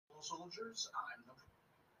soldiers,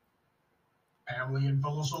 family and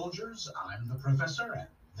fellow soldiers, I'm the professor, and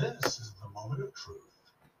this is the moment of truth.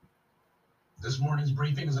 This morning's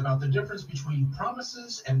briefing is about the difference between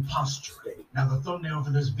promises and posturing. Now, the thumbnail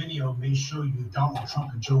for this video may show you Donald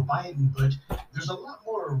Trump and Joe Biden, but there's a lot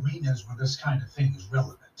more arenas where this kind of thing is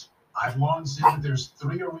relevant. I've long said that there's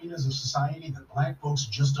three arenas of society that black folks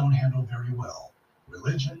just don't handle very well: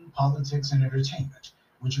 religion, politics, and entertainment,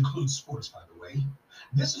 which includes sports, by the way.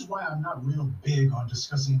 This is why I'm not real big on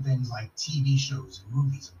discussing things like TV shows and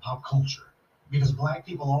movies and pop culture, because black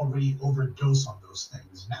people already overdose on those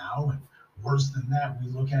things now, and worse than that, we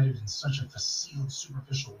look at it in such a facile,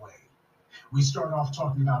 superficial way. We start off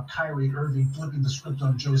talking about Kyrie Irving flipping the script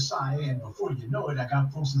on Josiah, and before you know it, I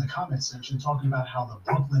got folks in the comment section talking about how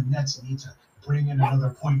the Brooklyn Nets need to bring in another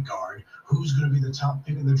point guard, who's going to be the top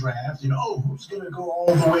pick in the draft, and who's going to go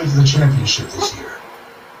all the way to the championship this year.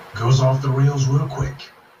 Goes off the rails real quick.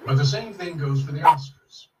 But the same thing goes for the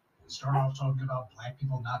Oscars. We start off talking about black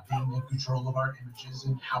people not being in control of our images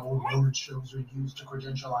and how award shows are used to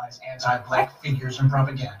credentialize anti-black figures and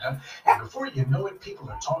propaganda. And before you know it, people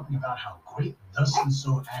are talking about how great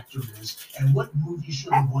thus-and-so actor is and what movie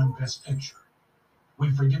should have won Best Picture.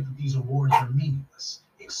 We forget that these awards are meaningless,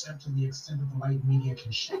 except to the extent that the white media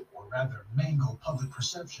can shape, or rather mangle, public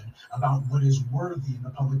perception about what is worthy in the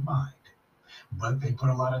public mind. But they put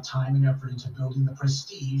a lot of time and effort into building the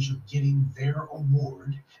prestige of getting their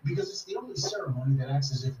award, because it's the only ceremony that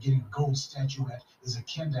acts as if getting a gold statuette is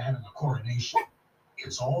akin to having a coronation.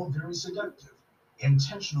 It's all very seductive,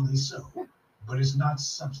 intentionally so, but it's not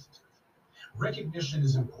substantive. Recognition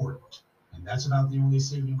is important, and that's about the only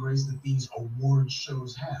saving grace that these award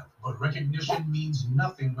shows have. But recognition means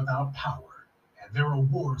nothing without power, and their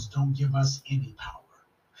awards don't give us any power.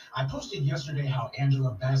 I posted yesterday how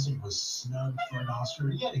Angela Bassett was snubbed for an Oscar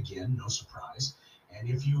yet again, no surprise. And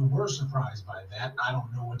if you were surprised by that, I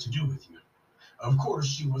don't know what to do with you. Of course,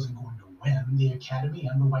 she wasn't going to win. The Academy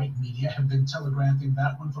and the white media have been telegraphing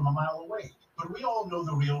that one from a mile away. But we all know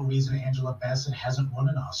the real reason Angela Bassett hasn't won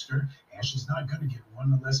an Oscar, and she's not going to get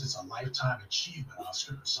one unless it's a Lifetime Achievement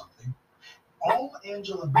Oscar or something. All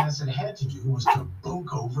Angela Bassett had to do was to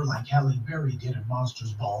bunk over like Halle Berry did in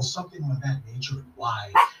Monsters Ball, something of that nature, and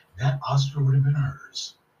why, that Oscar would have been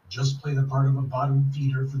hers. Just play the part of a bottom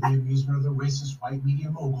feeder for the amusement of the racist white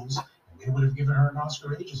media moguls, and they would have given her an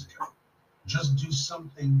Oscar ages ago. Just do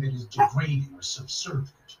something that is degrading or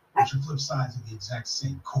subservient, which are flip sides of the exact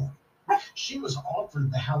same coin. She was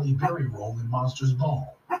offered the Halle Berry role in Monsters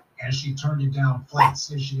Ball, and she turned it down flat,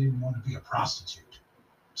 said she didn't want to be a prostitute.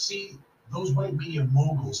 See, those white media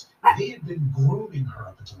moguls, they had been grooming her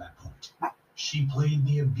up until that point. She played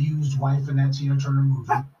the abused wife in that Tina Turner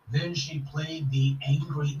movie. Then she played the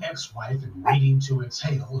angry ex-wife in Waiting to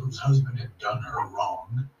Exhale, whose husband had done her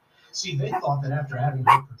wrong. See, they thought that after having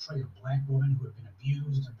her portray a black woman who had been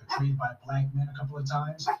abused and betrayed by black men a couple of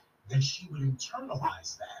times, that she would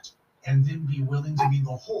internalize that and then be willing to be the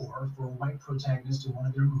whore for a white protagonist in one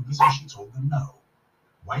of their movies, and she told them no.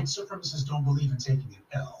 White supremacists don't believe in taking an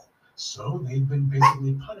L, so they've been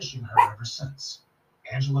basically punishing her ever since.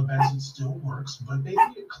 Angela Bassett still works, but they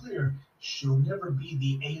made it clear she'll never be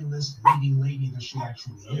the A-list leading lady that she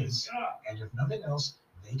actually is. And if nothing else,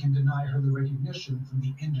 they can deny her the recognition from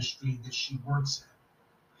the industry that she works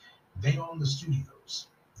in. They own the studios.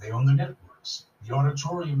 They own the networks, the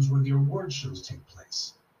auditoriums where the award shows take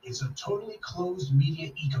place. It's a totally closed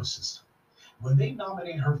media ecosystem. When they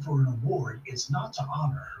nominate her for an award, it's not to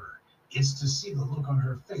honor her. It's to see the look on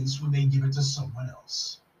her face when they give it to someone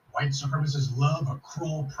else. White supremacists love a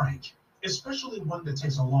cruel prank, especially one that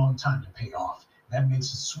takes a long time to pay off. That makes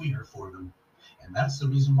it sweeter for them. And that's the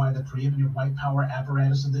reason why the preeminent white power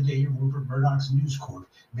apparatus of the day, Rupert Murdoch's News Corp,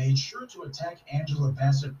 made sure to attack Angela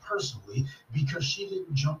Bassett personally because she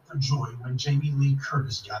didn't jump for joy when Jamie Lee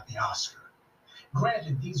Curtis got the Oscar.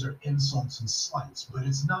 Granted, these are insults and slights, but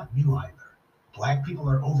it's not new either. Black people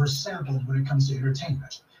are oversampled when it comes to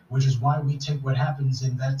entertainment, which is why we take what happens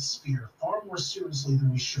in that sphere far more seriously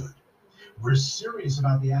than we should. We're serious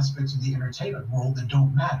about the aspects of the entertainment world that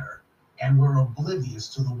don't matter, and we're oblivious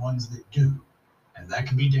to the ones that do. And that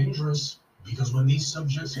can be dangerous, because when these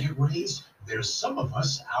subjects get raised, there's some of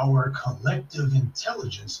us, our collective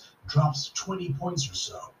intelligence drops 20 points or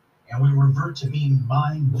so, and we revert to being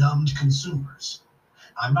mind-numbed consumers.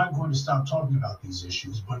 I'm not going to stop talking about these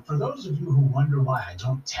issues, but for those of you who wonder why I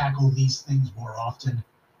don't tackle these things more often,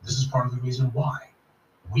 this is part of the reason why.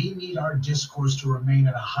 We need our discourse to remain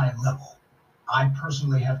at a high level. I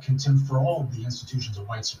personally have contempt for all of the institutions of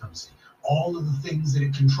white supremacy, all of the things that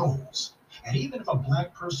it controls. And even if a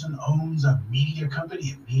black person owns a media company,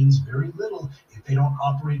 it means very little if they don't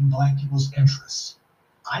operate in black people's interests.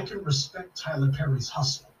 I can respect Tyler Perry's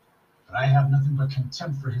hustle, but I have nothing but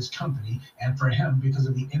contempt for his company and for him because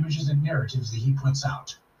of the images and narratives that he puts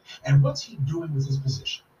out. And what's he doing with his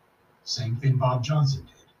position? Same thing Bob Johnson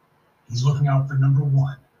did. He's looking out for number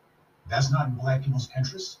one. That's not in black people's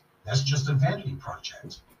interests. That's just a vanity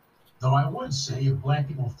project. Though I would say if black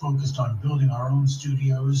people focused on building our own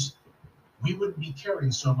studios, we wouldn't be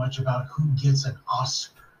caring so much about who gets an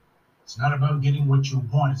Oscar. It's not about getting what you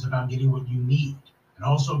want, it's about getting what you need. And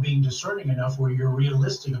also being discerning enough where you're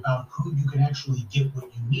realistic about who you can actually get what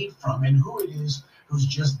you need from and who it is who's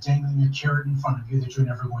just dangling a carrot in front of you that you're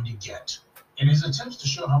never going to get. In his attempts to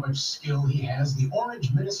show how much skill he has, the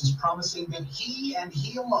Orange Menace is promising that he and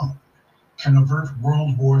he alone can avert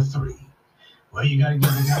World War III. Well, you got to give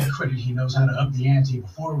the guy credit. He knows how to up the ante.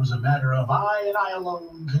 Before it was a matter of I and I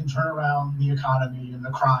alone can turn around the economy and the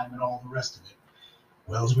crime and all the rest of it.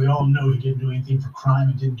 Well, as we all know, he didn't do anything for crime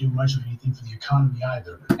and didn't do much of anything for the economy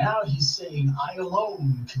either. But now he's saying I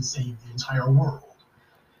alone can save the entire world.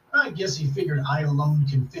 I guess he figured I alone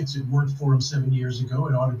can fix it worked for him 7 years ago.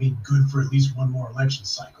 It ought to be good for at least one more election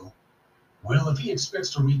cycle. Well, if he expects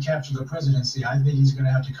to recapture the presidency, I think he's going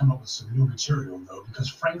to have to come up with some new material, though, because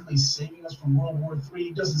frankly, saving us from World War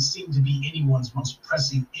III doesn't seem to be anyone's most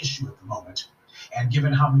pressing issue at the moment. And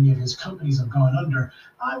given how many of his companies have gone under,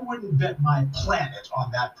 I wouldn't bet my planet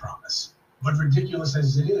on that promise. But ridiculous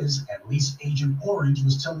as it is, at least Agent Orange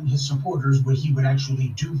was telling his supporters what he would actually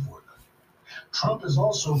do for them. Trump is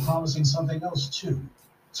also promising something else, too,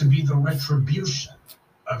 to be the retribution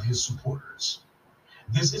of his supporters.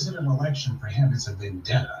 This isn't an election for him, it's a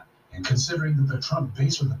vendetta. And considering that the Trump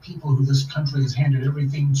base are the people who this country has handed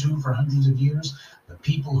everything to for hundreds of years, the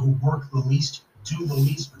people who work the least, do the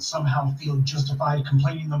least, but somehow feel justified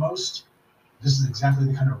complaining the most, this is exactly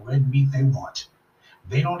the kind of red meat they want.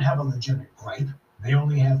 They don't have a legitimate gripe. They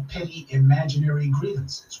only have petty imaginary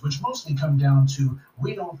grievances, which mostly come down to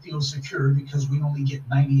we don't feel secure because we only get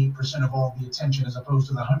 98% of all the attention as opposed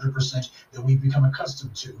to the 100% that we've become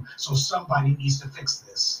accustomed to. So somebody needs to fix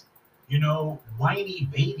this. You know, whiny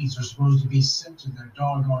babies are supposed to be sent to their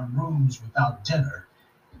doggone rooms without dinner.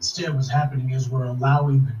 Instead, what's happening is we're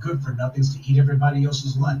allowing the good-for-nothings to eat everybody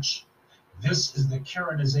else's lunch. This is the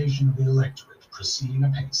Karenization of the electorate, proceeding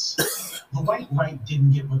apace. The white right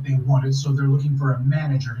didn't get what they wanted, so they're looking for a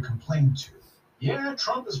manager to complain to. Yeah,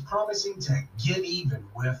 Trump is promising to get even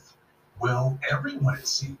with, well, everyone, it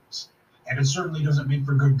seems. And it certainly doesn't make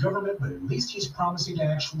for good government, but at least he's promising to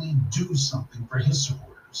actually do something for his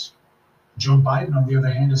supporters. Joe Biden, on the other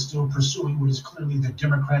hand, is still pursuing what is clearly the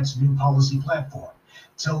Democrats' new policy platform.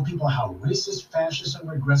 Tell people how racist, fascist, and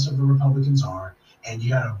regressive the Republicans are, and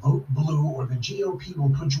you gotta vote blue or the GOP will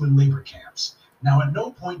put you in labor camps. Now, at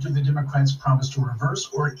no point do the Democrats promise to reverse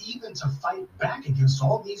or even to fight back against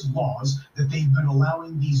all these laws that they've been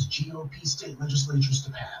allowing these GOP state legislatures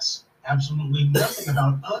to pass. Absolutely nothing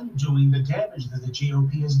about undoing the damage that the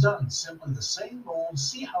GOP has done. Simply the same old,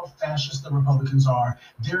 see how fascist the Republicans are.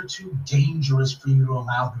 They're too dangerous for you to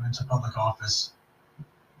allow them into public office.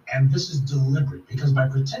 And this is deliberate because by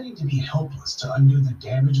pretending to be helpless to undo the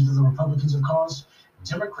damage that the Republicans have caused,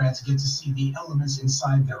 Democrats get to see the elements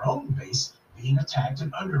inside their own base being attacked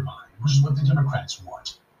and undermined, which is what the Democrats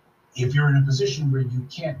want. If you're in a position where you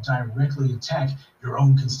can't directly attack your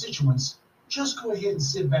own constituents, just go ahead and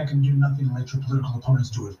sit back and do nothing and let your political opponents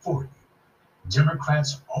do it for you.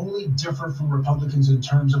 Democrats only differ from Republicans in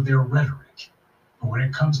terms of their rhetoric. But when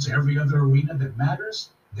it comes to every other arena that matters,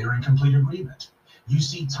 they're in complete agreement. You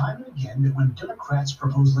see time and again that when Democrats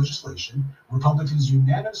propose legislation, Republicans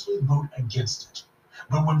unanimously vote against it.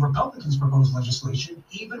 But when Republicans propose legislation,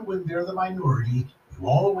 even when they're the minority, you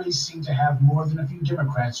always seem to have more than a few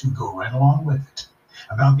Democrats who go right along with it.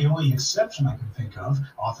 About the only exception I can think of,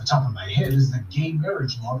 off the top of my head, is the gay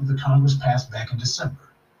marriage law that the Congress passed back in December.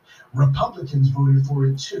 Republicans voted for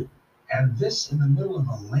it too, and this in the middle of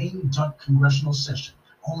a lame duck congressional session,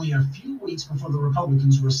 only a few weeks before the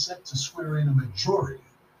Republicans were set to swear in a majority.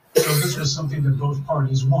 So this was something that both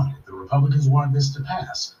parties wanted. The Republicans wanted this to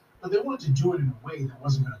pass, but they wanted to do it in a way that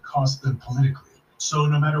wasn't going to cost them politically. So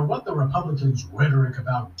no matter what the Republicans' rhetoric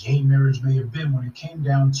about gay marriage may have been when it came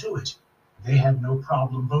down to it, they had no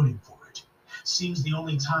problem voting for it. Seems the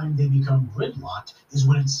only time they become gridlocked is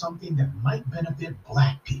when it's something that might benefit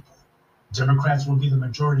black people. Democrats will be the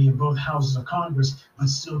majority in both houses of Congress, but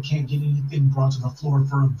still can't get anything brought to the floor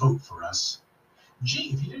for a vote for us.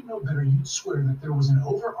 Gee, if you didn't know better, you'd swear that there was an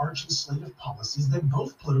overarching slate of policies that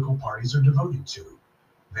both political parties are devoted to.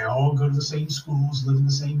 They all go to the same schools, live in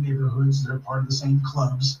the same neighborhoods, they're part of the same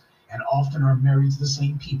clubs, and often are married to the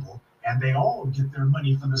same people, and they all get their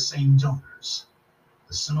money from the same donors.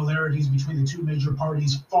 The similarities between the two major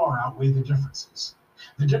parties far outweigh the differences.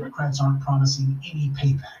 The Democrats aren't promising any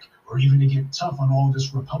payback or even to get tough on all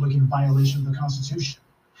this Republican violation of the Constitution.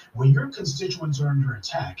 When your constituents are under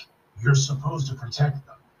attack, you're supposed to protect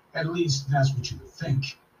them. At least that's what you would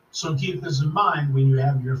think. So keep this in mind when you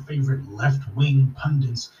have your favorite left-wing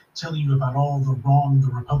pundits telling you about all the wrong the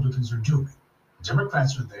Republicans are doing.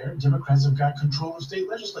 Democrats are there. Democrats have got control of state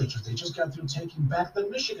legislatures. They just got through taking back the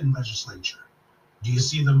Michigan legislature. Do you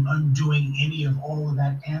see them undoing any of all of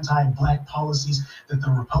that anti-black policies that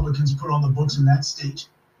the Republicans put on the books in that state?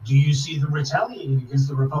 Do you see them retaliating against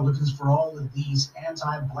the Republicans for all of these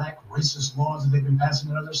anti-black racist laws that they've been passing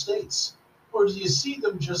in other states? Or do you see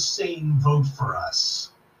them just saying, vote for us?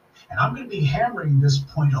 And I'm going to be hammering this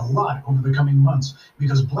point a lot over the coming months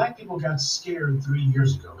because black people got scared 3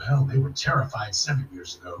 years ago. Hell, they were terrified 7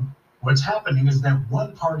 years ago. What's happening is that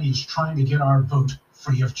one party is trying to get our vote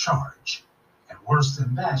free of charge. And worse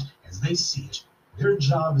than that, as they see it, their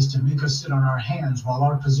job is to make us sit on our hands while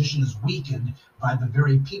our position is weakened by the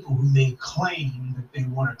very people who they claim that they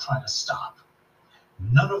want to try to stop.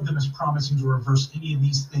 None of them is promising to reverse any of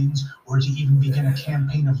these things or to even begin a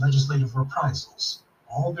campaign of legislative reprisals.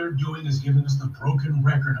 All they're doing is giving us the broken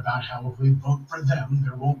record about how if we vote for them,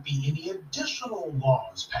 there won't be any additional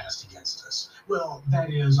laws passed against us. Well,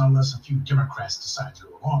 that is, unless a few Democrats decide to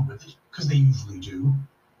go along with it, because they usually do.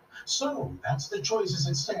 So that's the choice as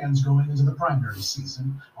it stands going into the primary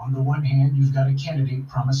season. On the one hand, you've got a candidate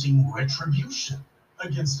promising retribution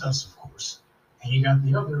against us, of course. And you got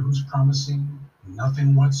the other who's promising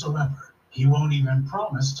nothing whatsoever. He won't even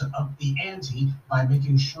promise to up the ante by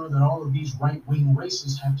making sure that all of these right-wing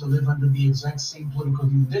racists have to live under the exact same political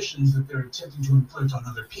conditions that they're attempting to inflict on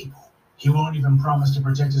other people. He won't even promise to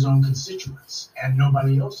protect his own constituents, and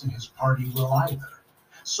nobody else in his party will either.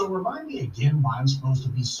 So remind me again why I'm supposed to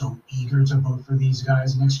be so eager to vote for these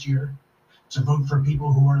guys next year? To vote for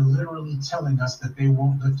people who are literally telling us that they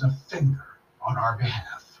won't lift a finger on our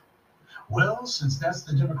behalf. Well, since that's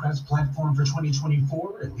the Democrats' platform for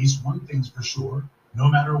 2024, at least one thing's for sure. No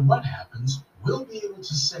matter what happens, we'll be able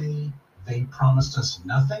to say they promised us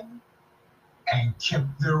nothing and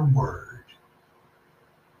kept their word.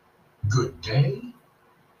 Good day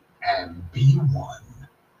and be one.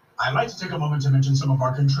 I'd like to take a moment to mention some of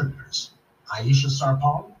our contributors. Aisha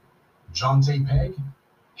Sarpong, Jonte Pegg,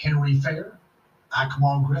 Henry Fair,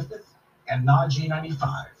 Akmal Griffith, and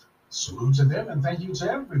Najee95. Salute to them and thank you to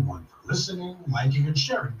everyone for listening, liking, and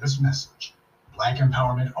sharing this message. Black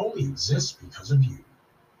empowerment only exists because of you.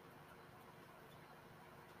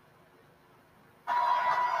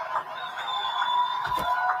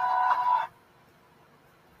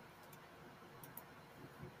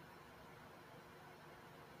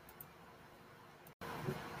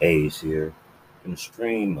 Hayes here. Can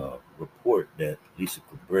stream a report that Lisa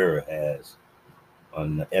Cabrera has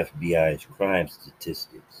on the FBI's crime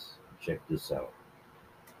statistics. Check this out.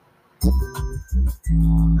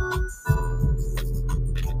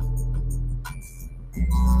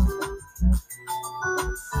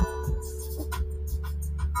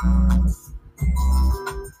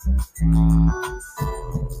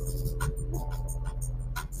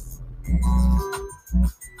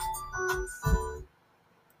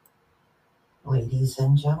 Ladies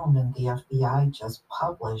and gentlemen, the FBI just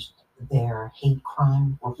published their hate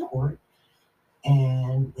crime report,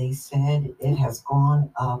 and they said it has gone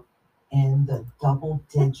up in the double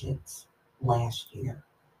digits last year.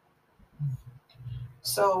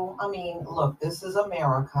 So, I mean, look, this is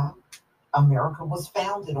America. America was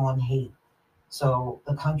founded on hate. So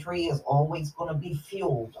the country is always going to be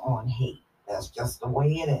fueled on hate. That's just the way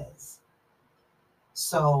it is.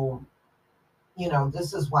 So, you know,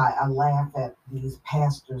 this is why I laugh at these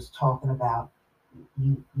pastors talking about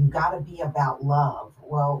you got to be about love.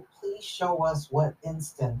 Well, please show us what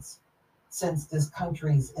instance since this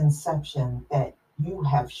country's inception that you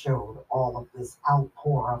have showed all of this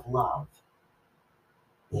outpour of love.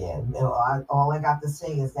 Yeah, all I got to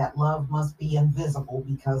say is that love must be invisible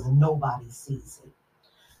because nobody sees it.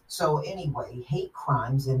 So anyway, hate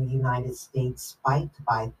crimes in the United States spiked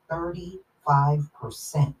by 35%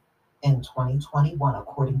 in 2021,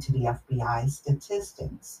 according to the FBI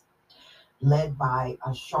statistics, led by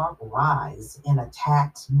a sharp rise in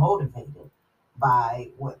attacks motivated by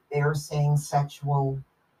what they're saying sexual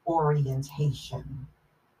orientation.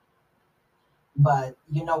 But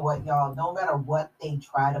you know what, y'all, no matter what they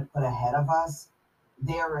try to put ahead of us,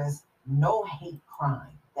 there is no hate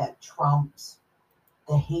crime that trumps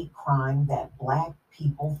the hate crime that Black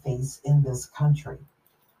people face in this country.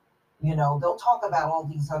 You know, they'll talk about all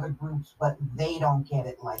these other groups, but they don't get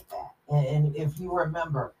it like that. And if you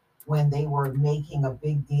remember when they were making a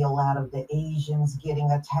big deal out of the Asians getting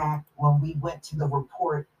attacked, when we went to the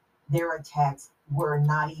report, their attacks were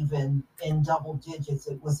not even in double digits,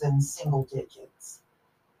 it was in single digits.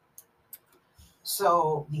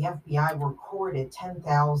 So the FBI recorded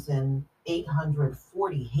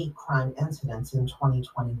 10,840 hate crime incidents in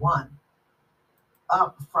 2021,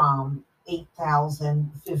 up from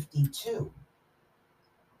 8,052,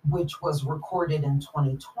 which was recorded in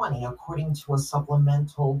 2020, according to a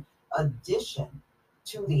supplemental addition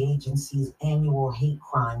to the agency's annual hate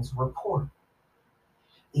crimes report.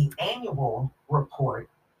 The annual report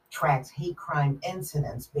tracks hate crime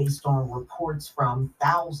incidents based on reports from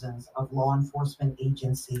thousands of law enforcement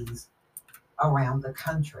agencies around the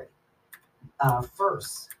country.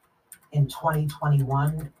 First, in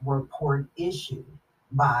 2021, report issued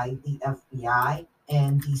by the FBI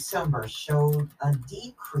in December showed a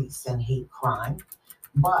decrease in hate crime,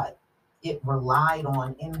 but it relied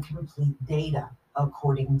on incomplete data,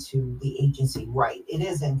 according to the agency. Right, it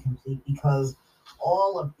is incomplete because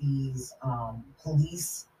all of these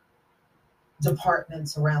police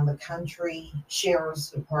departments around the country,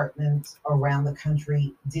 sheriff's departments around the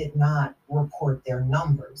country did not report their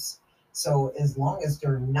numbers. So as long as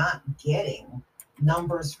they're not getting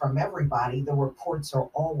numbers from everybody, the reports are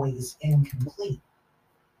always incomplete.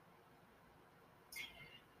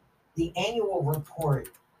 The annual report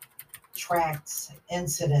tracks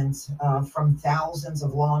incidents from thousands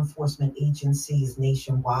of law enforcement agencies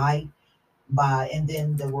nationwide, and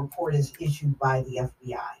then the report is issued by the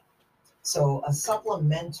FBI. So a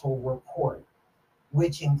supplemental report,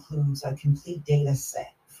 which includes a complete data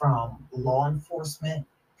set from law enforcement,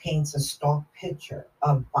 paints a stark picture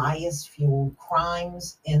of bias-fueled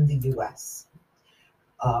crimes in the U.S.,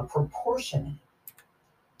 proportionate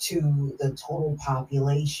to the total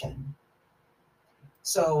population.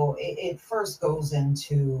 So it first goes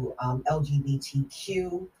into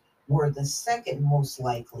LGBTQ, were the second most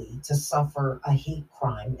likely to suffer a hate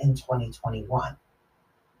crime in 2021.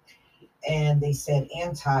 And they said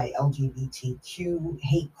anti-LGBTQ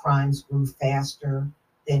hate crimes grew faster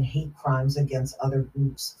than hate crimes against other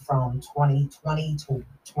groups from 2020 to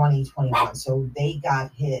 2021. So they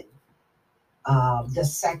got hit the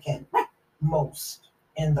second most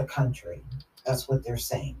in the country. That's what they're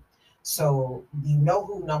saying. So you know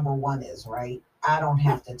who number one is, right? I don't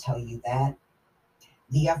have to tell you that.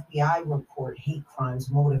 The FBI report hate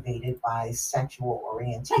crimes motivated by sexual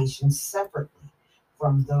orientation separately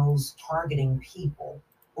from those targeting people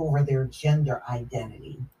over their gender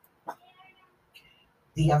identity.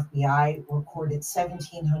 The FBI recorded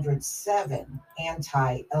 1,707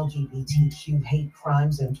 anti-LGBTQ hate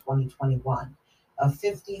crimes in 2021, a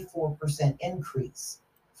 54% increase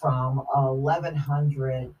from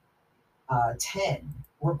 1,110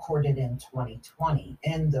 recorded in 2020.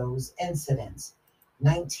 In those incidents,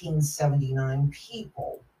 1,979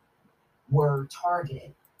 people were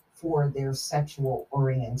targeted for their sexual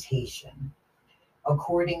orientation.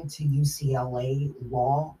 According to UCLA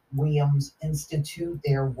Law Williams Institute,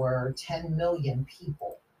 there were 10 million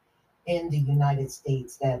people in the United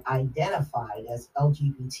States that identified as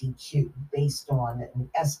LGBTQ based on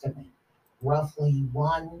an estimate. Roughly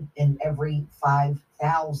 1 in every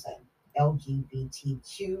 5,000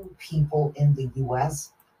 LGBTQ people in the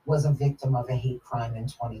US was a victim of a hate crime in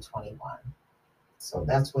 2021. So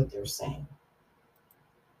that's what they're saying.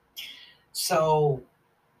 So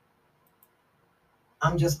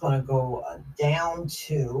I'm just going to go down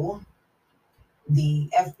to the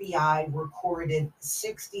FBI recorded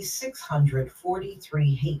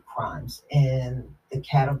 6,643 hate crimes in the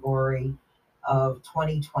category of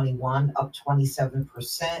 2021, up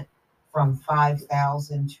 27% from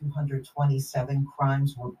 5,227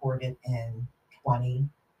 crimes reported in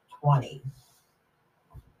 2020.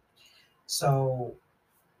 So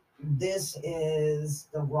this is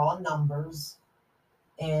the raw numbers,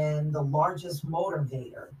 and the largest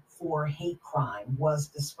motivator for hate crime was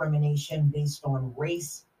discrimination based on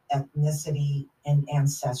race, ethnicity, and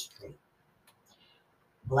ancestry.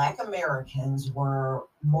 Black Americans were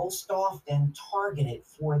most often targeted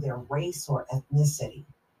for their race or ethnicity.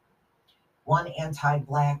 One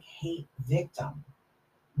anti-Black hate victim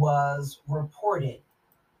was reported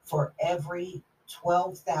for every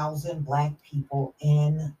 12,000 Black people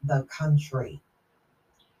in the country.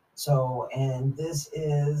 So, and this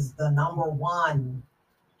is the number one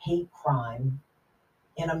hate crime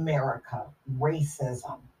in America,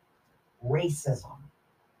 racism. Racism.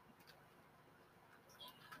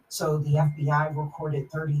 So the FBI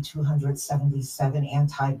recorded 3,277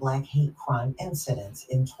 anti-Black hate crime incidents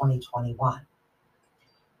in 2021,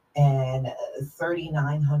 and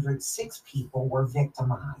 3,906 people were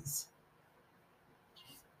victimized.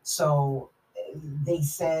 So they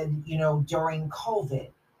said, during COVID,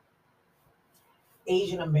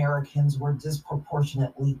 Asian Americans were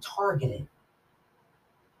disproportionately targeted.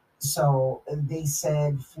 So they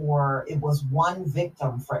said it was one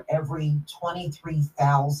victim for every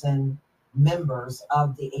 23,000 members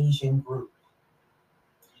of the Asian group.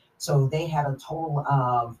 So they had a total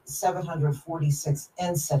of 746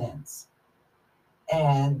 incidents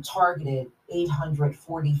and targeted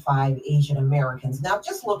 845 Asian Americans. Now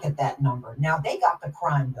just look at that number. Now they got the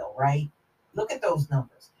crime bill, right? Look at those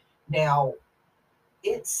numbers. Now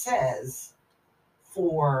it says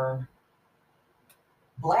for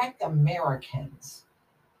Black Americans,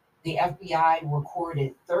 the FBI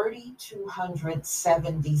recorded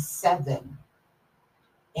 3,277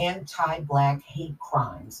 anti-Black hate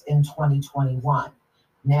crimes in 2021.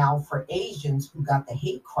 Now, for Asians who got the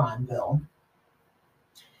hate crime bill,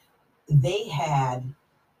 they had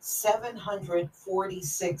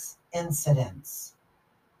 746 incidents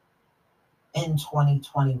in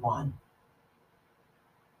 2021.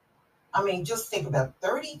 I mean, just think about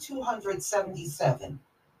 3,277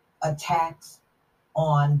 attacks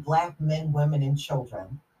on Black men, women, and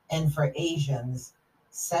children, and for Asians,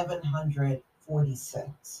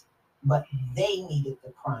 746. But they needed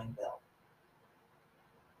the crime bill.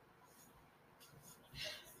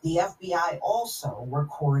 The FBI also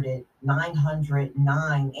recorded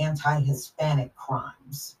 909 anti-Hispanic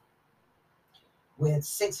crimes, with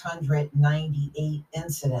 698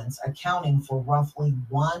 incidents, accounting for roughly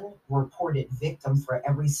one reported victim for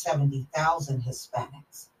every 70,000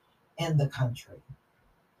 Hispanics in the country.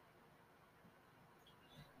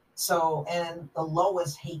 So, and the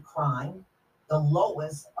lowest hate crime, the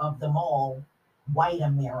lowest of them all, white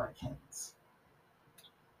Americans.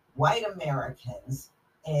 White Americans,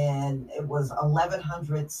 and it was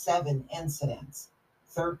 1,107 incidents.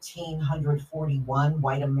 1,341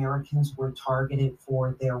 white Americans were targeted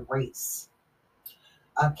for their race,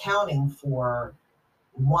 accounting for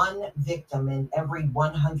one victim in every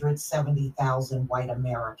 170,000 white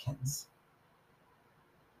Americans.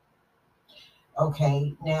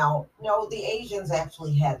 Okay, now, no, the Asians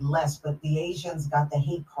actually had less, but the Asians got the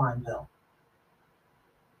hate crime bill.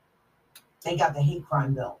 They got the hate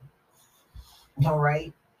crime bill. All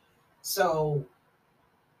right. So,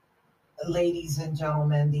 ladies and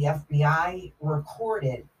gentlemen, the FBI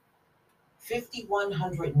recorded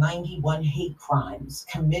 5,191 hate crimes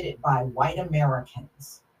committed by white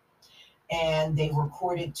Americans. And they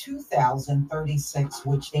recorded 2,036,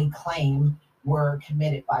 which they claim were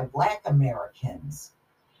committed by Black Americans,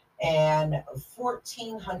 and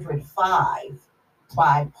 1,405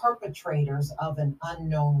 by perpetrators of an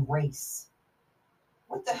unknown race.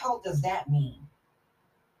 What the hell does that mean?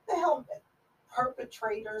 The hell,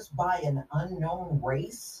 perpetrators by an unknown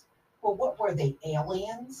race? Well, what were they,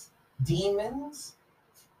 aliens? Demons?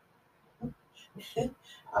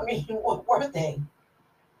 I mean, what were they?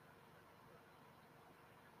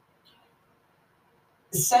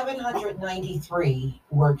 793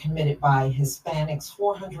 were committed by Hispanics,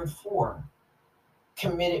 404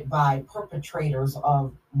 committed by perpetrators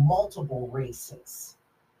of multiple races.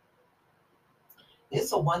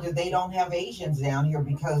 It's a wonder they don't have Asians down here,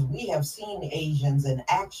 because we have seen Asians in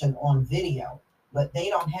action on video, but they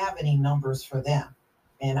don't have any numbers for them.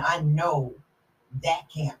 And I know that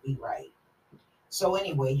can't be right. So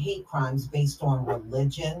anyway, hate crimes based on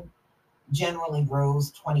religion generally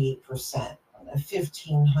rose 28%.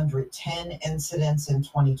 1,510 incidents in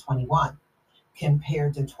 2021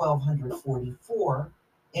 compared to 1,244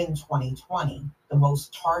 in 2020. The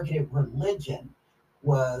most targeted religion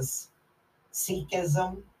was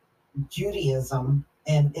Sikhism, Judaism,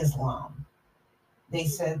 and Islam. They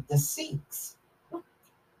said the Sikhs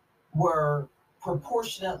were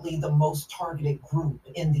proportionately the most targeted group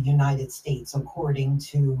in the United States, according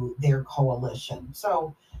to their coalition.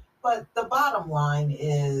 So, but the bottom line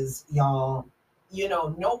is, y'all,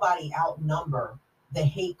 nobody outnumber the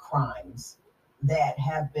hate crimes that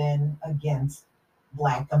have been against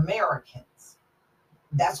Black Americans.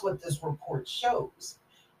 That's what this report shows.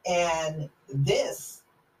 And this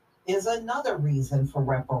is another reason for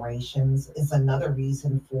reparations, is another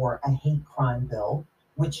reason for a hate crime bill,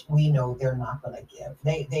 which we know they're not going to give.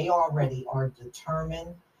 They already are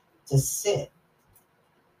determined to sit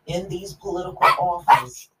in these political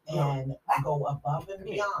office and go above and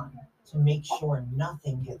beyond to make sure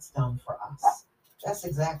nothing gets done for us. That's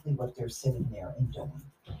exactly what they're sitting there and doing.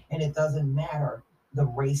 And it doesn't matter the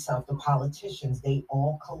race of the politicians. They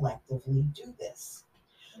all collectively do this.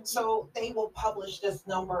 So they will publish this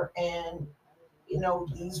number and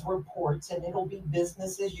these reports, and it'll be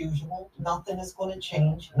business as usual. Nothing is going to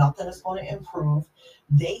change, nothing is going to improve.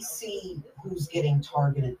 They see who's getting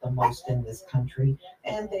targeted the most in this country,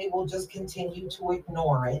 and they will just continue to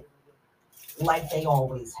ignore it like they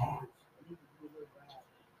always have.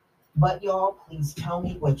 But y'all, please tell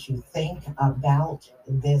me what you think about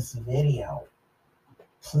this video.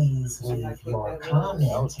 Please leave your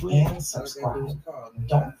comment and subscribe.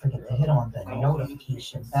 Don't forget to hit on the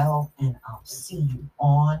notification bell, and I'll see you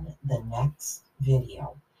on the next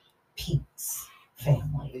video. Peace,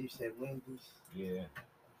 family. You said Wendy's? Yeah.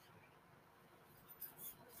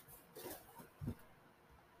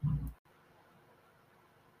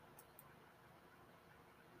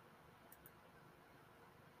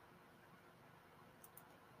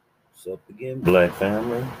 What's up again, Black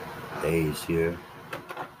family? Days here.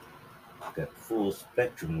 Got full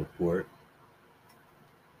spectrum report.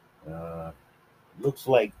 Looks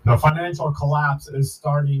like the financial collapse is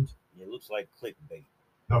starting. It looks like clickbait.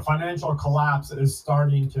 The financial collapse is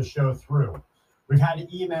starting to show through. We've had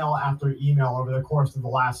email after email over the course of the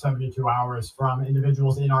last 72 hours from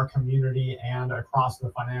individuals in our community and across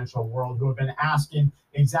the financial world who have been asking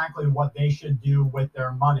exactly what they should do with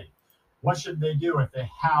their money. What should they do if they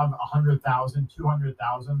have $100,000,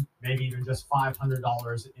 $200,000, maybe even just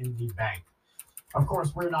 $500 in the bank? Of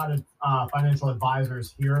course, we're not financial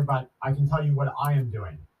advisors here, but I can tell you what I am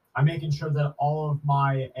doing. I'm making sure that all of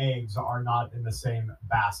my eggs are not in the same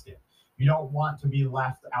basket. You don't want to be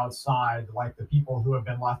left outside like the people who have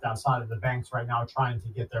been left outside of the banks right now trying to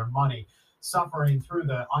get their money, suffering through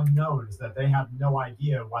the unknowns that they have no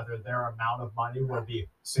idea whether their amount of money will be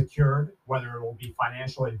secured, whether it will be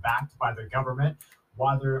financially backed by the government,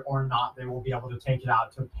 whether or not they will be able to take it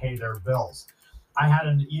out to pay their bills. I had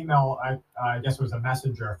an email, I guess it was a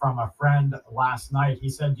messenger from a friend last night. He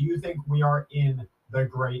said, do you think we are in the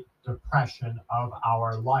Great Depression of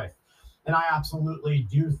our life? And I absolutely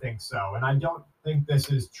do think so. And I don't think this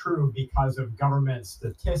is true because of government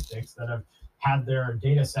statistics that have had their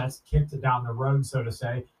data sets kicked down the road, so to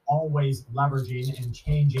say, always leveraging and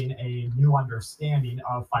changing a new understanding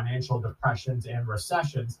of financial depressions and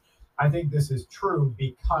recessions. I think this is true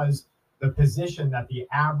because the position that the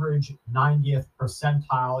average 90th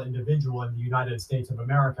percentile individual in the United States of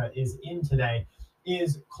America is in today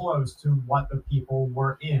is close to what the people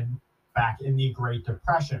were in back in the Great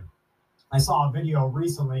Depression. I saw a video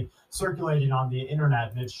recently circulating on the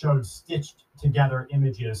internet, and it showed stitched together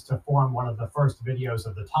images to form one of the first videos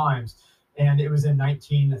of the times, and it was in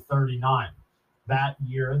 1939. That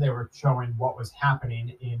year, they were showing what was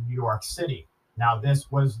happening in New York City. Now,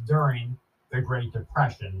 this was during the Great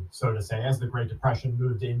Depression, so to say, as the Great Depression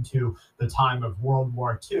moved into the time of World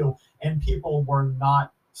War II, and people were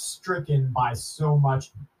not stricken by so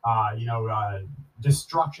much,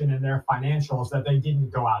 destruction in their financials that they didn't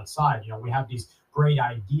go outside. We have these great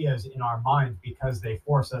ideas in our minds because they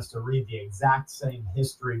force us to read the exact same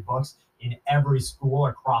history books in every school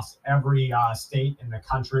across every state in the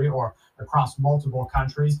country or across multiple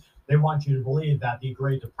countries. They want you to believe that the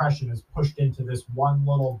Great Depression is pushed into this one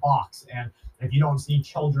little box. And if you don't see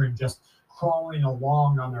children just crawling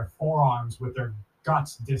along on their forearms with their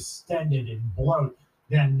guts distended in bloat,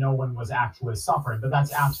 then no one was actually suffering. But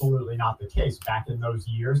that's absolutely not the case. Back in those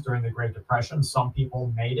years during the Great Depression, some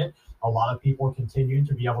people made it. A lot of people continued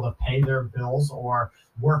to be able to pay their bills or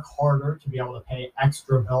work harder to be able to pay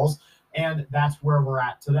extra bills. And that's where we're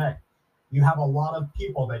at today. You have a lot of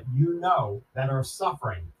people that that are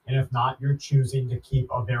suffering. And if not, you're choosing to keep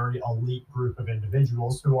a very elite group of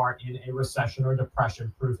individuals who are in a recession or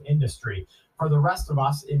depression-proof industry. For the rest of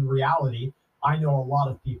us, in reality, I know a lot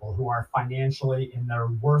of people who are financially in their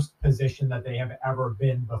worst position that they have ever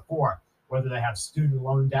been before, whether they have student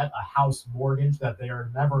loan debt, a house mortgage that they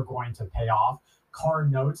are never going to pay off, car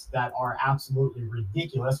notes that are absolutely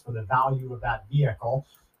ridiculous for the value of that vehicle.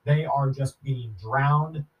 They are just being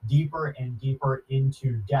drowned deeper and deeper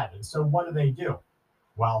into debt. And so what do?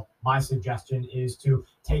 Well, my suggestion is to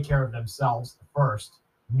take care of themselves first.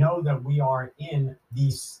 Know that we are in the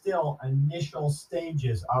still initial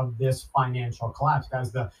stages of this financial collapse.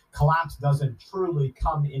 Guys, the collapse doesn't truly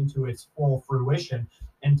come into its full fruition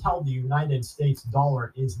until the United States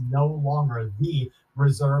dollar is no longer the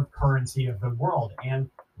reserve currency of the world. And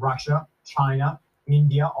Russia, China,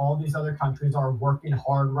 India, all these other countries are working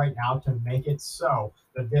hard right now to make it so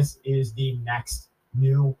that this is the next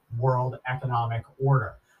new world economic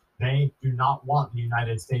order. They do not want the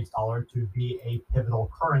United States dollar to be a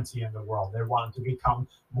pivotal currency in the world. They want it to become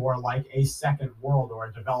more like a second world or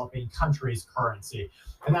a developing country's currency.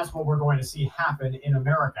 And that's what we're going to see happen in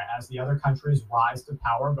America as the other countries rise to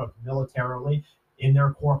power, both militarily, in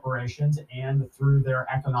their corporations, and through their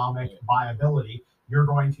economic viability. You're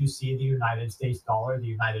going to see the United States dollar, the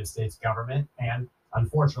United States government, and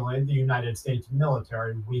unfortunately, the United States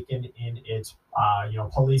military weaken in its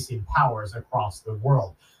policing powers across the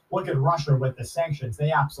world. Look at Russia with the sanctions.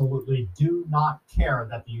 They absolutely do not care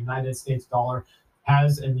that the United States dollar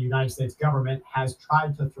has, and the United States government has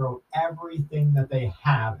tried to throw everything that they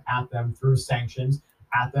have at them through sanctions,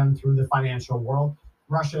 at them through the financial world.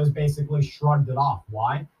 Russia has basically shrugged it off.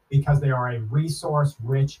 Why? Because they are a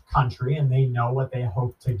resource-rich country and they know what they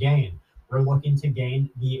hope to gain. They're looking to gain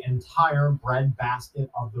the entire breadbasket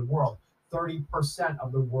of the world, 30%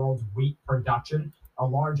 of the world's wheat production, a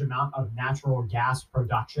large amount of natural gas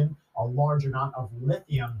production, a large amount of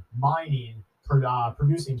lithium mining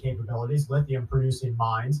producing capabilities, lithium producing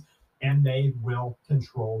mines, and they will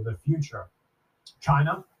control the future.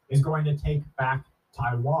 China is going to take back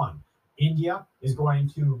Taiwan. India is going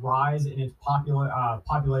to rise in its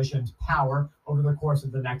population's power over the course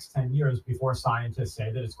of the next 10 years before scientists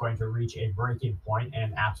say that it's going to reach a breaking point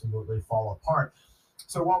and absolutely fall apart.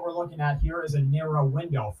 So what we're looking at here is a narrow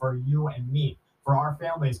window for you and me, for our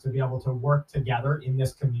families to be able to work together in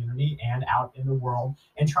this community and out in the world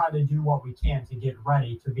and try to do what we can to get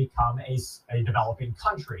ready to become a developing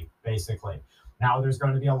country, basically. Now, there's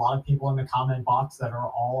going to be a lot of people in the comment box that are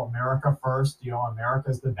all America first.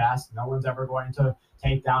 America's the best. No one's ever going to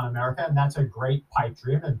take down America. And that's a great pipe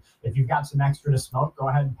dream. And if you've got some extra to smoke, go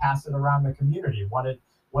ahead and pass it around the community.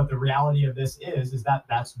 What the reality of this is that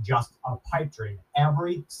that's just a pipe dream.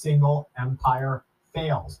 Every single empire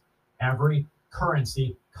fails. Every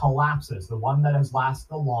currency collapses. The one that has lasted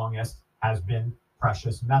the longest has been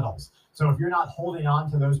precious metals. So if you're not holding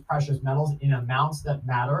on to those precious metals in amounts that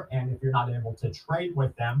matter, and if you're not able to trade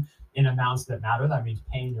with them in amounts that matter, that means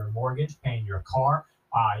paying your mortgage, paying your car,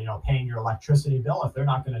 paying your electricity bill. If they're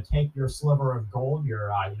not going to take your sliver of gold,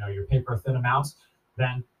 your paper thin amounts,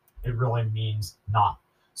 then it really means not.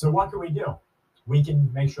 So what can we do? We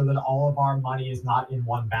can make sure that all of our money is not in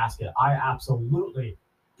one basket. I absolutely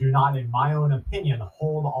do not, in my own opinion,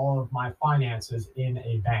 hold all of my finances in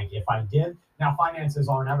a bank. If I did, now finances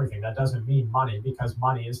aren't everything. That doesn't mean money, because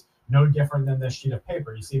money is no different than this sheet of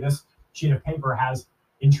paper. You see, this sheet of paper has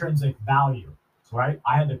intrinsic value, right?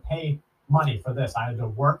 I had to pay money for this. I had to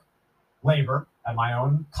work labor at my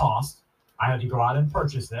own cost. I had to go out and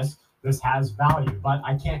purchase this. This has value, but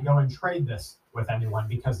I can't go and trade this with anyone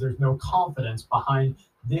because there's no confidence behind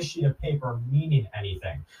this sheet of paper meaning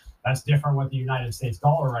anything. That's different with the United States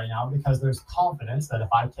dollar right now, because there's confidence that if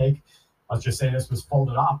I take, let's just say this was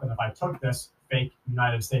folded up, and if I took this fake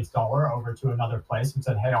United States dollar over to another place and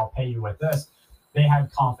said, hey, I'll pay you with this, they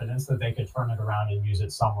had confidence that they could turn it around and use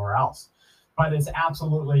it somewhere else. But it's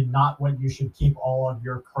absolutely not what you should keep all of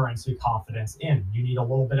your currency confidence in. You need a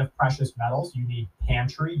little bit of precious metals. You need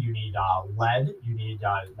pantry. You need lead. You need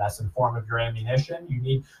that's in form of your ammunition. You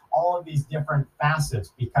need all of these different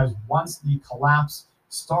facets, because once the collapse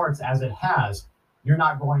starts as it has, you're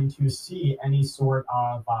not going to see any sort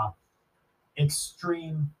of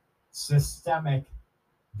extreme, systemic,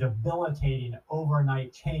 debilitating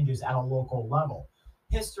overnight changes at a local level.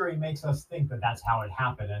 History makes us think that that's how it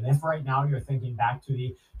happened. And if right now you're thinking back to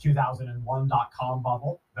the 2001 dot-com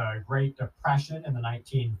bubble, the Great Depression in the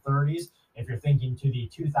 1930s, if you're thinking to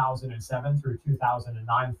the 2007 through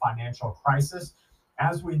 2009 financial crisis,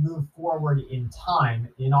 as we move forward in time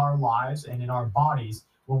in our lives and in our bodies,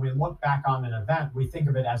 when we look back on an event, we think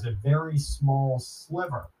of it as a very small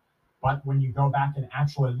sliver. But when you go back and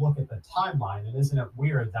actually look at the timeline, and isn't it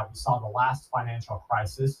weird that we saw the last financial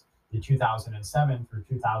crisis, the 2007 through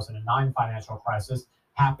 2009 financial crisis,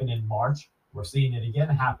 happen in March? We're seeing it again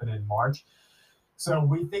happen in March. So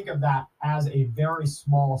we think of that as a very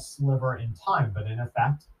small sliver in time, but in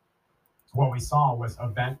effect, what we saw was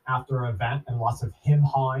event after event and lots of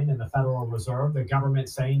him-hawing in the Federal Reserve, the government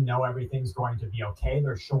saying, no, everything's going to be okay.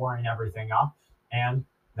 They're shoring everything up. And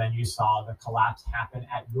then you saw the collapse happen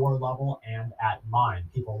at your level and at mine.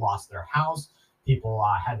 People lost their house. People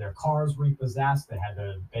had their cars repossessed. They had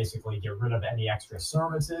to basically get rid of any extra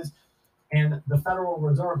services. And the Federal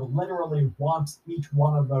Reserve literally wants each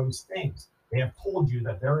one of those things. They have told you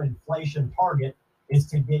that their inflation target is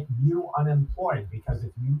to get you unemployed, because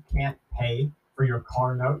if you can't pay for your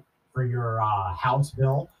car note, for your house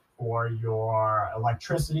bill, for your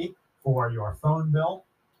electricity, for your phone bill,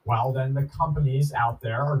 well, then the companies out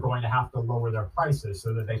there are going to have to lower their prices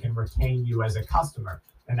so that they can retain you as a customer.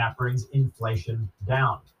 And that brings inflation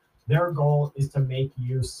down. Their goal is to make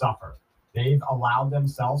you suffer. They've allowed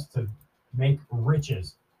themselves to make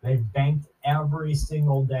riches. They've banked every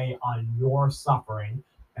single day on your suffering.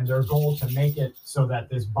 And their goal to make it so that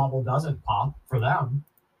this bubble doesn't pop for them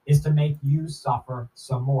is to make you suffer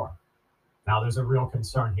some more. Now, there's a real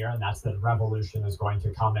concern here, and that's that revolution is going to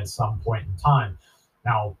come at some point in time.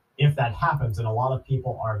 Now, if that happens, and a lot of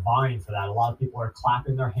people are vying for that, a lot of people are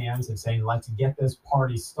clapping their hands and saying, let's get this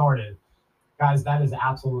party started. Guys, that is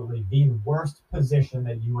absolutely the worst position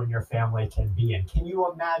that you and your family can be in. Can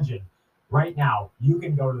you imagine right now, you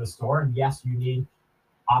can go to the store, and yes, you need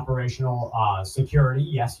operational security.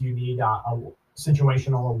 Yes, you need a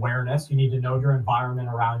situational awareness. You need to know your environment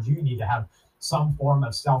around you. You need to have some form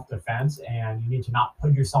of self-defense, and you need to not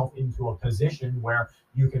put yourself into a position where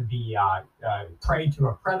you can be prey to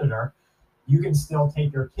a predator. You can still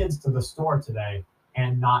take your kids to the store today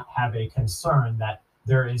and not have a concern that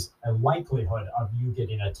there is a likelihood of you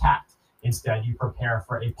getting attacked. Instead, you prepare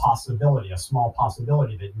for a possibility, a small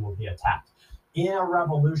possibility that you will be attacked. In a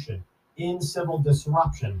revolution, in civil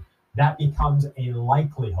disruption, that becomes a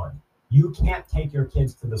likelihood. You can't take your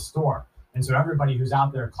kids to the store. And so everybody who's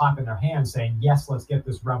out there clapping their hands saying, yes, let's get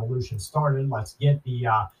this revolution started. Let's get the,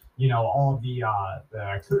 all of the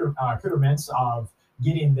accoutrements of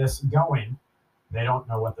getting this going. They don't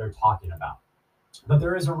know what they're talking about. But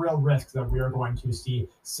there is a real risk that we are going to see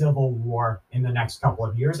civil war in the next couple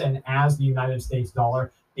of years. And as the United States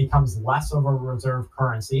dollar becomes less of a reserve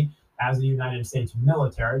currency, as the United States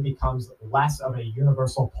military becomes less of a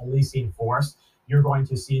universal policing force, you're going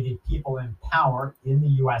to see the people in power in the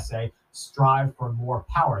USA strive for more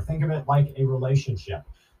power. Think of it like a relationship.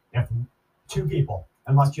 If two people,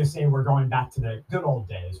 and let's just say we're going back to the good old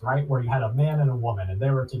days, right, where you had a man and a woman and they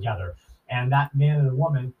were together, and that man and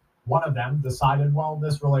woman, one of them decided, well,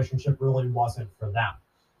 this relationship really wasn't for them.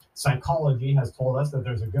 Psychology has told us that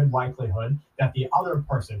there's a good likelihood that the other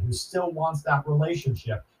person who still wants that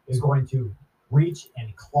relationship is going to reach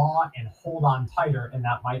and claw and hold on tighter, and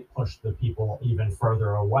that might push the people even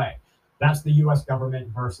further away. That's the US government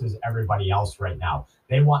versus everybody else right now.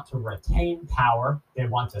 They want to retain power. They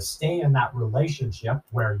want to stay in that relationship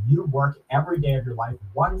where you work every day of your life,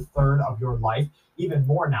 1/3 of your life, even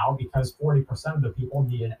more now because 40% of the people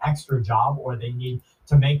need an extra job, or they need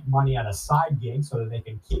to make money at a side gig so that they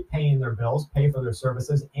can keep paying their bills, pay for their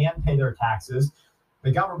services, and pay their taxes.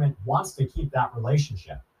 The government wants to keep that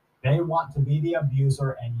relationship. They want to be the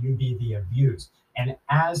abuser and you be the abused. And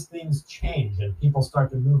as things change and people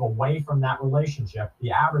start to move away from that relationship,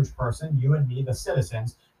 the average person, you and me, the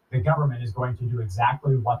citizens, the government is going to do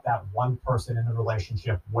exactly what that one person in the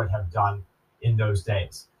relationship would have done in those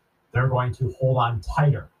days. They're going to hold on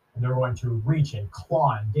tighter, and they're going to reach and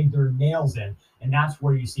claw and dig their nails in. And that's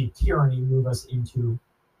where you see tyranny move us into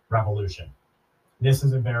revolution. This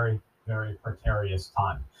is a very, very precarious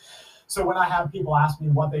time. So when I have people ask me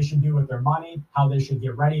what they should do with their money, how they should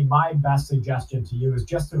get ready, my best suggestion to you is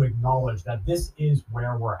just to acknowledge that this is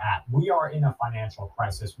where we're at. We are in a financial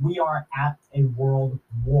crisis. We are at a world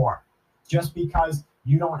war. Just because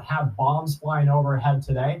you don't have bombs flying overhead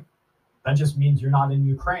today, that just means you're not in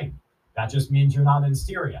Ukraine. That just means you're not in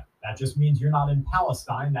Syria. That just means you're not in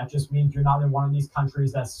Palestine. That just means you're not in one of these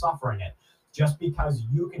countries that's suffering it. Just because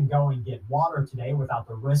you can go and get water today without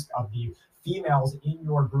the risk of the females in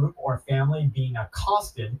your group or family being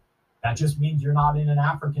accosted, that just means you're not in an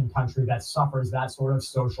African country that suffers that sort of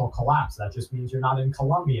social collapse. That just means you're not in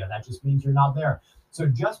Colombia. That just means you're not there. So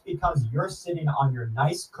just because you're sitting on your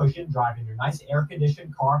nice cushion, driving your nice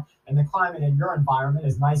air-conditioned car, and the climate in your environment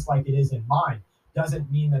is nice like it is in mine,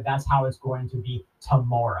 doesn't mean that that's how it's going to be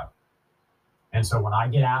tomorrow. And so when I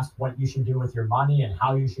get asked what you should do with your money and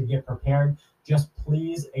how you should get prepared, just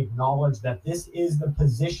please acknowledge that this is the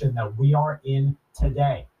position that we are in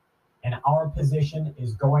today. And our position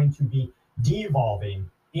is going to be devolving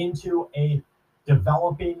into a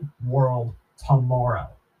developing world tomorrow.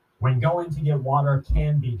 When going to get water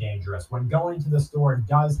can be dangerous, when going to the store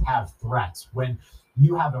does have threats, when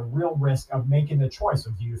you have a real risk of making the choice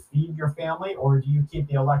of do you feed your family or do you keep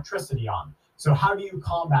the electricity on? So how do you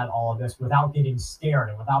combat all of this without getting scared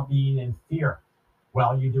and without being in fear?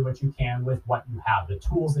 Well, you do what you can with what you have, the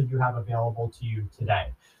tools that you have available to you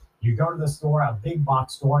today. You go to the store, a big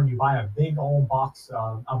box store, and you buy a big old box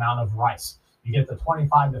amount of rice. You get the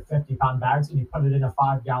 25 to 50 pound bags and you put it in a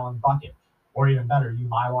 5-gallon bucket. Or even better, you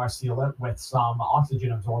Mylar seal it with some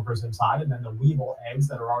oxygen absorbers inside, and then the weevil eggs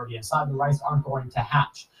that are already inside the rice aren't going to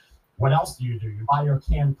hatch. What else do? You buy your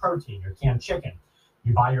canned protein, your canned chicken.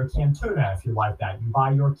 You buy your canned tuna if you like that. You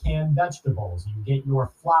buy your canned vegetables. You get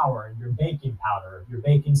your flour and your baking powder, your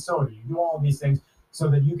baking soda. You do all these things so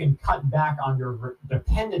that you can cut back on your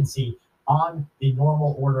dependency on the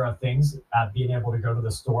normal order of things, being able to go to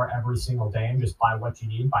the store every single day and just buy what you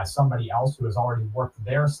need by somebody else who has already worked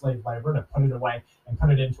their slave labor to put it away and put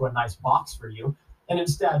it into a nice box for you. And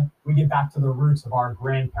instead, we get back to the roots of our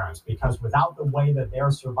grandparents, because without the way that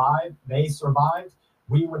they survived,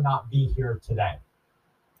 we would not be here today.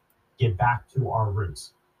 Get back to our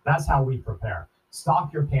roots. That's how we prepare.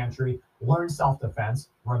 Stock your pantry, learn self-defense,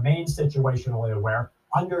 remain situationally aware,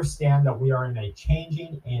 understand that we are in a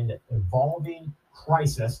changing and evolving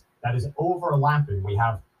crisis that is overlapping. We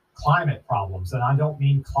have climate problems, and I don't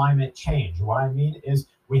mean climate change. What I mean is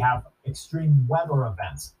we have extreme weather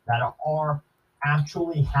events that are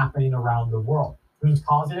actually happening around the world. Who's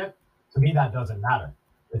causing it? To me, that doesn't matter.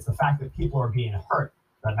 It's the fact that people are being hurt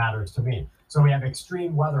that matters to me. So we have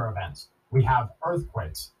extreme weather events. We have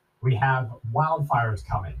earthquakes. We have wildfires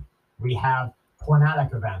coming. We have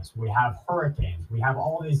tornadic events. We have hurricanes. We have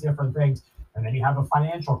all these different things. And then you have a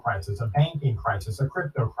financial crisis, a banking crisis, a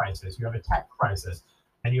crypto crisis. You have a tech crisis.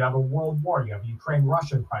 And you have a world war. You have a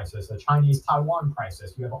Ukraine-Russian crisis, a Chinese-Taiwan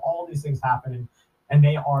crisis. You have all these things happening, and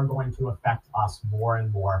they are going to affect us more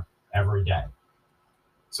and more every day.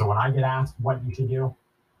 So when I get asked what you should do, you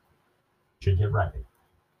should get ready.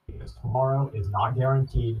 Because tomorrow is not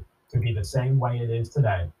guaranteed to be the same way it is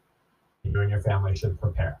today. You and your family should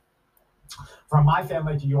prepare. From my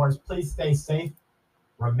family to yours, please stay safe,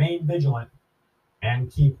 remain vigilant,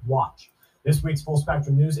 and keep watch. This week's Full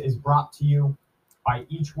Spectrum News is brought to you by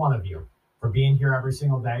each one of you for being here every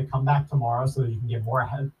single day. Come back tomorrow so that you can get more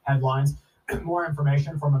headlines, more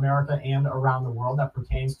information from America and around the world that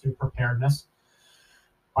pertains to preparedness.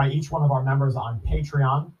 By each one of our members on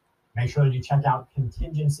Patreon. Make sure that you check out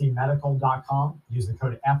contingencymedical.com. Use the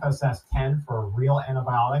code FSS10 for real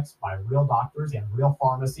antibiotics by real doctors and real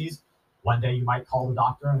pharmacies. One day you might call the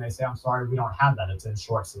doctor and they say, I'm sorry, we don't have that. It's in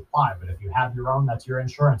short supply. But if you have your own, that's your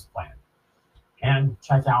insurance plan. And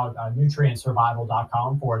check out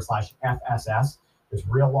nutrientsurvival.com/FSS. It's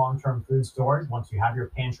real long-term food storage. Once you have your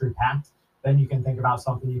pantry packed, then you can think about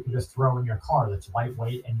something you can just throw in your car that's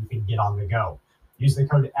lightweight and you can get on the go. Use the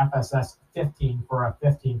code FSS15 for a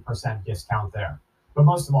 15% discount there. But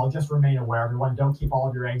most of all, just remain aware, everyone. Don't keep all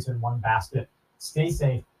of your eggs in one basket. Stay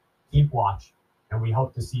safe, keep watch, and we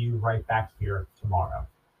hope to see you right back here tomorrow.